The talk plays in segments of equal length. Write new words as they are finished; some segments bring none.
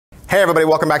Hey everybody,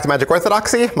 welcome back to Magic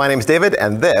Orthodoxy. My name's David,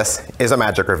 and this is a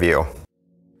magic review.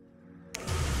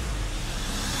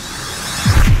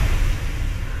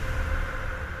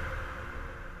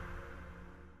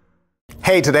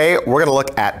 Hey, today we're gonna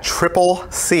look at Triple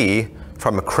C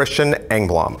from Christian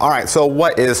Engblom. All right, so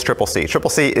what is Triple C? Triple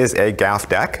C is a gaff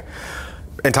deck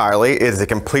entirely. It is a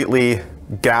completely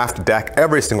gaffed deck,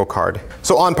 every single card.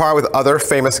 So on par with other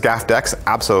famous gaff decks,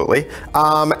 absolutely.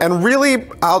 And really,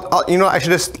 I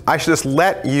should just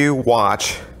let you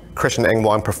watch Christian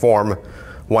Engblom perform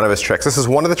one of his tricks. This is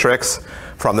one of the tricks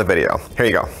from the video. Here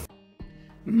you go.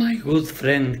 My good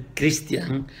friend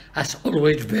Christian has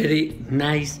always very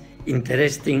nice,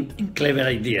 interesting and clever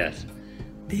ideas.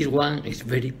 This one is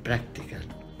very practical,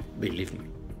 believe me.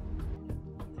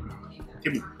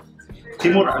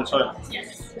 Timur and Sola.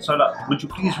 Sola, would you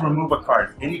please remove a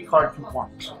card? Any card you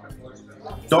want.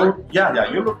 Don't,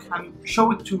 you look and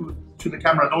show it to the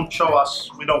camera. Don't show us.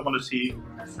 We don't want to see.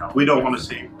 We don't want to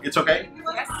see. It's okay?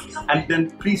 Yes. And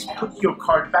then please put your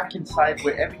card back inside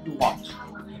wherever you want.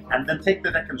 And then take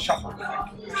the deck and shuffle.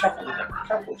 Shuffle the deck.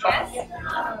 Shuffle, shuffle.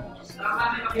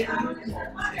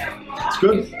 It's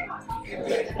good.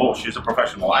 Oh, she's a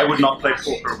professional. I would not play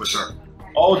poker with her.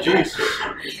 Oh, jeez.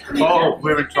 Oh,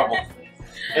 we're in trouble.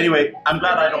 Anyway, I'm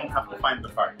glad I don't have to find the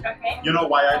card. Okay. You know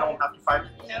why I don't have to find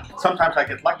it? No. Sometimes I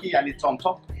get lucky and it's on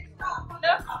top.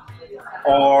 No.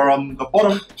 Or on the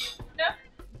bottom. No.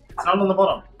 It's not on the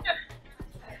bottom.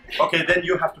 No. Okay, then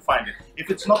you have to find it. If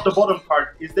it's not the bottom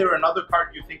card, is there another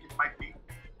card you think it might be?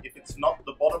 If it's not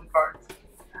the bottom card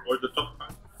or the top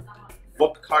card,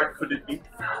 what card could it be?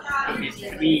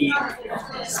 3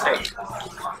 spades.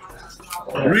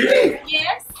 Really?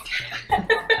 Yes.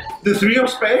 The 3 of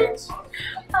spades?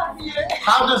 Yes.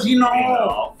 How does he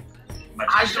know?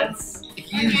 I don't.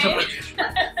 He is a magician.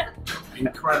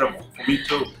 Incredible. Me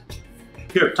too.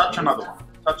 Here, touch another one.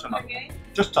 Touch another. Okay.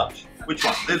 Just touch. Which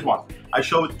one? This one. I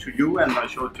show it to you and I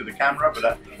show it to the camera,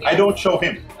 but I don't show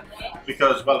him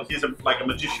because, well, he's like a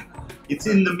magician. It's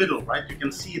in the middle, right? You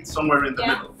can see it somewhere in the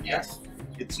middle. Yes.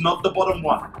 It's not the bottom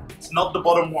one. It's not the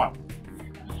bottom one.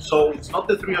 So it's not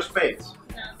the 3 of spades.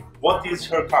 No. What is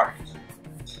her card?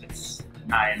 It's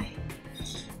 9.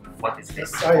 What is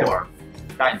this? 4.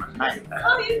 Diamond. 9.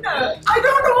 How do you know? I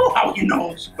don't know how he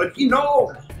knows, but he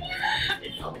knows.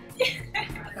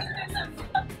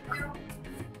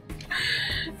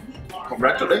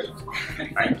 Congratulations.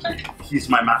 Thank you. He's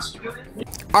my master.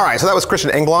 All right, so that was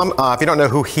Christian Engblom. If you don't know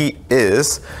who he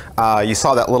is, you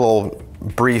saw that little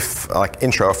brief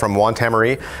intro from Juan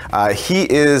Tamari. He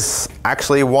is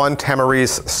actually Juan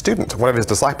Tamari's student, one of his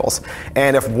disciples.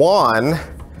 And if Juan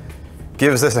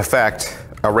gives this effect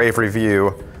a rave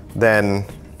review, then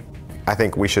I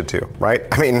think we should too, right?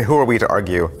 I mean, who are we to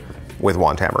argue with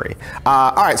Juan Tamari?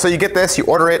 All right, so you get this, you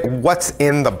order it. What's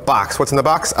in the box? What's in the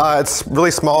box? It's really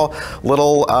small,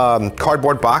 little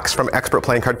cardboard box from Expert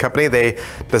Playing Card Company. They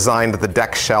designed the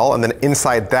deck shell, and then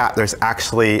inside that, there's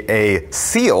actually a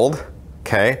sealed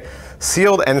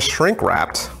and shrink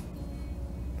wrapped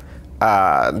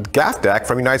gaff deck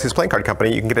from United States Playing Card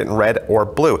Company. You can get it in red or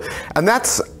blue. And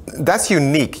that's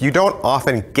unique. You don't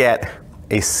often get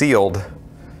a sealed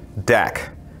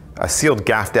deck, a sealed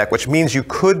gaff deck, which means you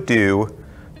could do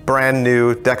brand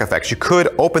new deck effects. You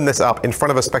could open this up in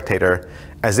front of a spectator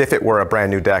as if it were a brand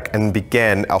new deck and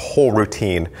begin a whole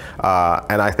routine.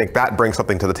 And I think that brings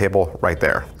something to the table right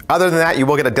there. Other than that, you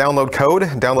will get a download code.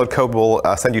 Download code will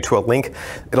send you to a link.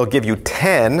 It'll give you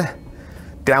 10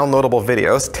 downloadable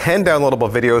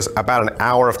videos, about an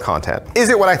hour of content. Is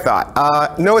it what I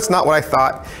thought? No, it's not what I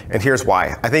thought, and here's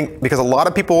why. I think because a lot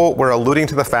of people were alluding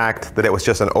to the fact that it was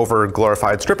just an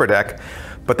over-glorified stripper deck,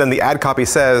 but then the ad copy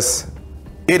says,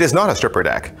 it is not a stripper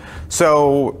deck.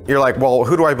 So you're like, well,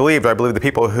 who do I believe? Do I believe the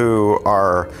people who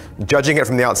are judging it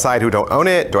from the outside who don't own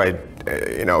it?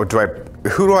 Who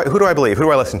do I believe? Who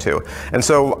do I listen to? And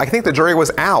so I think the jury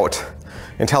was out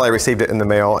until I received it in the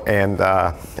mail, and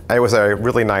it was a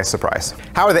really nice surprise.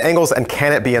 How are the angles and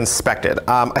can it be inspected?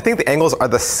 I think the angles are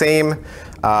the same.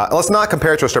 Let's not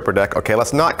compare it to a stripper deck. Okay,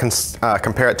 let's not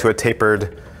compare it to a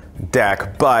tapered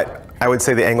deck, but I would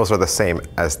say the angles are the same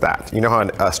as that. You know how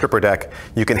in a stripper deck,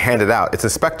 you can hand it out. It's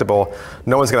inspectable.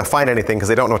 No one's gonna find anything because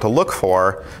they don't know what to look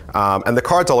for, and the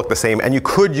cards all look the same, and you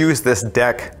could use this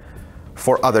deck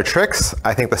for other tricks.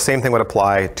 I think the same thing would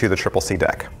apply to the Triple C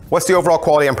deck. What's the overall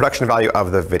quality and production value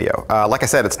of the video? Like I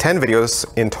said, it's 10 videos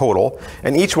in total,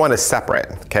 and each one is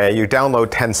separate, okay? You download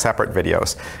 10 separate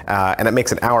videos, and it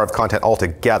makes an hour of content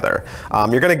altogether.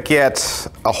 You're gonna get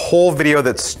a whole video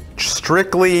that's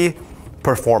strictly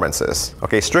performances,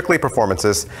 okay, strictly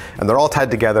performances, and they're all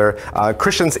tied together.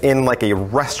 Christian's in like a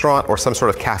restaurant or some sort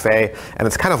of cafe, and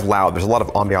it's kind of loud. There's a lot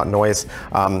of ambient noise.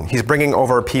 He's bringing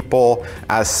over people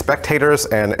as spectators,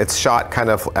 and it's shot kind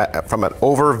of from an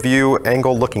overview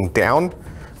angle looking down,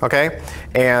 okay?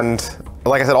 And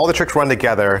like I said, all the tricks run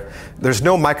together. There's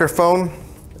no microphone.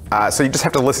 So you just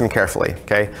have to listen carefully,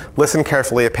 okay? Listen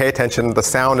carefully, pay attention. The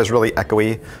sound is really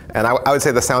echoey, and I would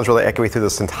say the sound's really echoey through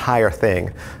this entire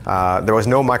thing. There was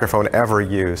no microphone ever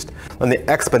used. And the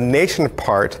explanation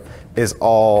part is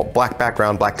all black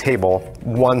background, black table,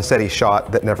 one steady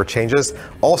shot that never changes.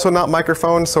 Also not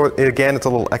microphone, so again, it's a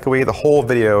little echoey. The whole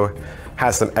video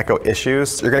has some echo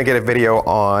issues. You're gonna get a video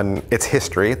on its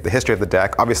history, the history of the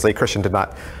deck. Obviously, Christian did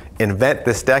not invent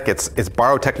this deck. It's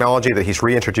borrowed technology that he's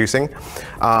reintroducing.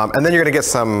 And then you're gonna get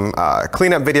some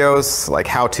cleanup videos, like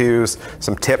how-tos,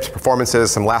 some tips, performances,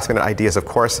 some last-minute ideas, of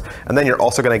course. And then you're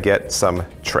also gonna get some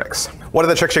tricks. What are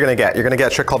the tricks you're gonna get? You're gonna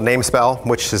get a trick called name spell,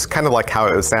 which is kind of like how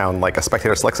it would sound, like a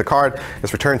spectator selects a card,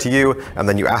 it's returned to you, and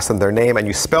then you ask them their name, and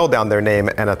you spell down their name,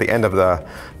 and at the end of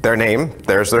their name,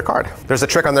 there's their card. There's a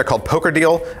trick on there called poker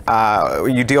deal.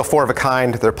 You deal 4 of a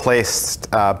kind. They're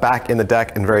placed back in the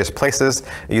deck in various places.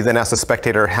 You then ask the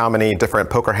spectator how many different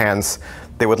poker hands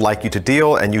they would like you to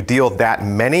deal, and you deal that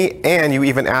many, and you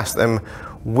even ask them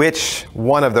which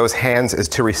one of those hands is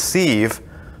to receive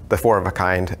the 4 of a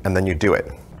kind, and then you do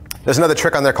it. There's another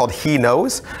trick on there called He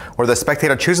Knows, where the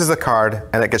spectator chooses a card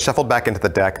and it gets shuffled back into the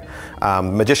deck.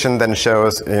 Magician then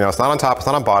shows, it's not on top, it's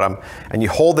not on bottom, and you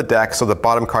hold the deck so the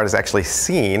bottom card is actually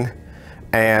seen,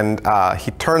 and he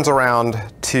turns around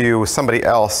to somebody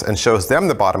else and shows them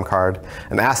the bottom card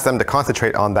and asks them to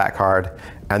concentrate on that card.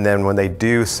 And then when they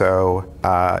do so,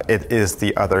 it is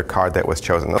the other card that was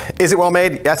chosen. Is it well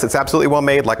made? Yes, it's absolutely well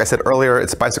made. Like I said earlier,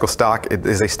 it's bicycle stock. It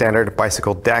is a standard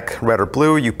bicycle deck, red or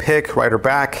blue. You pick, right or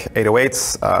back,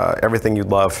 808s, everything you'd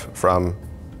love from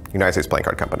United States Playing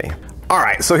Card Company. All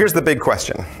right, so here's the big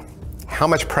question. How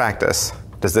much practice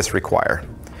does this require?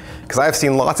 Because I've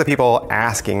seen lots of people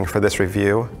asking for this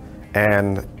review,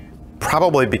 and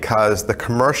probably because the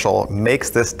commercial makes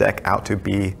this deck out to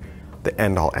be the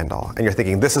end-all, end-all. And you're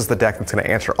thinking, this is the deck that's gonna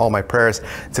answer all my prayers.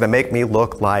 It's gonna make me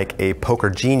look like a poker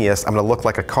genius. I'm gonna look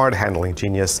like a card handling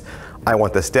genius. I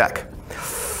want this deck.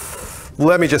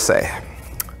 Let me just say,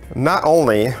 not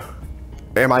only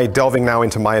am I delving now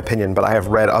into my opinion, but I have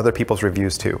read other people's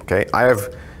reviews too, okay? I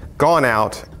have gone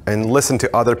out and listened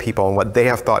to other people and what they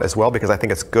have thought as well, because I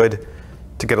think it's good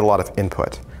to get a lot of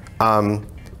input.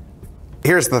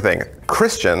 Here's the thing,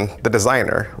 Christian, the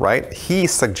designer, right? He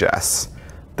suggests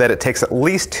that it takes at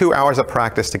least 2 hours of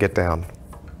practice to get down.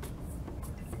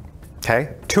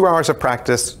 Okay, 2 hours of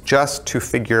practice just to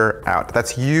figure out.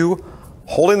 That's you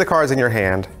holding the cards in your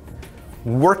hand,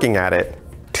 working at it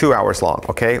 2 hours long,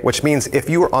 okay? Which means if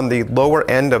you are on the lower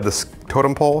end of the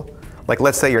totem pole, like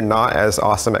let's say you're not as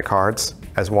awesome at cards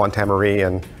as Juan Tamarie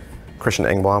and Christian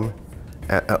Engblom,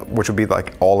 which would be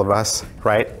like all of us,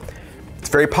 right? It's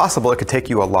very possible it could take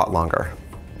you a lot longer.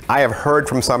 I have heard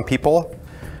from some people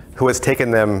who it's taken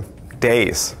them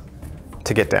days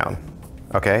to get down,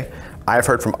 okay? I've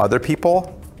heard from other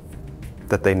people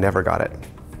that they never got it,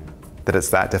 that it's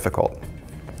that difficult.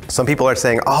 Some people are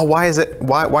saying, oh, why is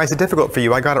it difficult for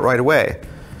you? I got it right away.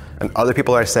 And other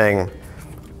people are saying,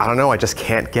 I don't know, I just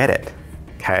can't get it,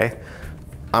 okay?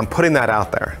 I'm putting that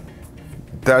out there.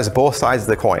 There's both sides of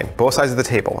the coin, both sides of the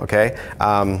table, okay?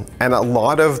 And a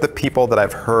lot of the people that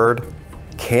I've heard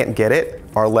can't get it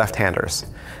are left-handers.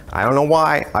 I don't know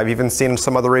why. I've even seen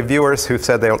some other reviewers who've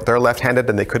said they're left-handed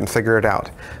and they couldn't figure it out.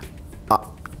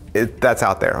 That's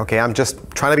out there, okay? I'm just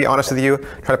trying to be honest with you,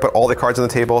 trying to put all the cards on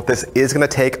the table. This is gonna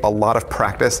take a lot of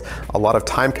practice, a lot of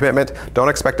time commitment. Don't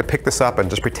expect to pick this up and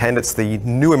just pretend it's the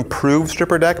new improved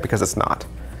stripper deck, because it's not,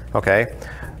 okay?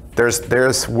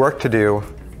 There's work to do,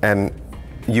 and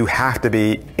you have to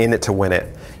be in it to win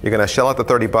it. You're gonna shell out the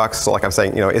 30 bucks, so like I'm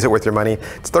saying, is it worth your money?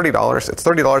 It's $30. It's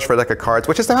 $30 for a deck of cards,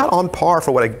 which is about on par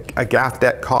for what a gaff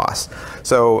deck costs.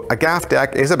 So a gaff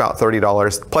deck is about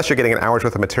 $30, plus you're getting an hour's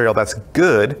worth of material. That's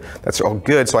good, that's all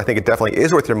good, so I think it definitely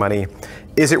is worth your money.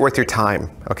 Is it worth your time,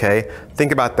 okay?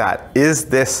 Think about that. Is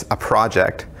this a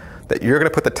project that you're gonna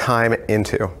put the time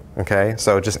into, okay?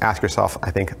 So just ask yourself,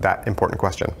 I think, that important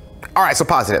question. All right, so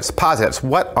positives. Positives.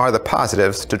 What are the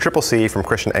positives to Triple C from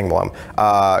Christian Engblom?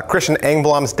 Christian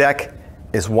Engblom's deck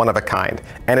is one of a kind,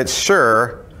 and it's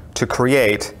sure to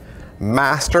create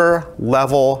master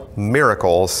level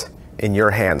miracles in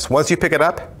your hands. Once you pick it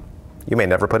up, you may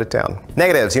never put it down.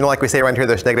 Negatives. Like we say around here,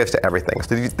 there's negatives to everything.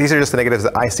 So these are just the negatives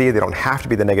that I see. They don't have to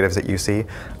be the negatives that you see.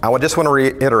 I just want to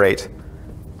reiterate,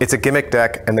 It's a gimmick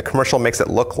deck, and the commercial makes it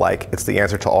look like it's the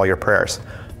answer to all your prayers.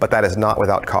 But that is not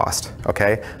without cost,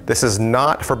 okay? This is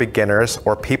not for beginners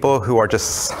or people who are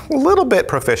just a little bit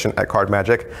proficient at card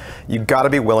magic. You gotta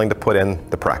be willing to put in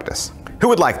the practice. Who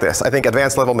would like this? I think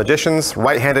advanced level magicians,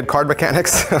 right-handed card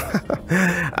mechanics,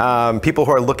 people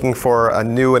who are looking for a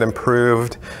new and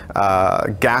improved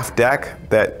gaff deck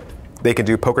that they can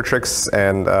do poker tricks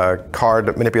and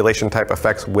card manipulation type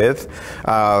effects with.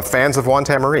 Fans of Juan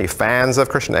Marie, fans of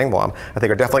Christian Engblom, I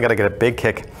think are definitely gonna get a big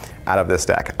kick out of this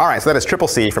deck. All right, so that is Triple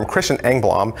C from Christian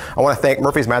Engblom. I wanna thank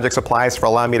Murphy's Magic Supplies for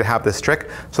allowing me to have this trick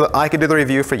so that I can do the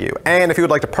review for you. And if you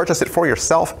would like to purchase it for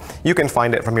yourself, you can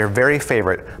find it from your very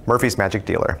favorite Murphy's Magic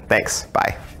dealer. Thanks,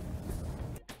 bye.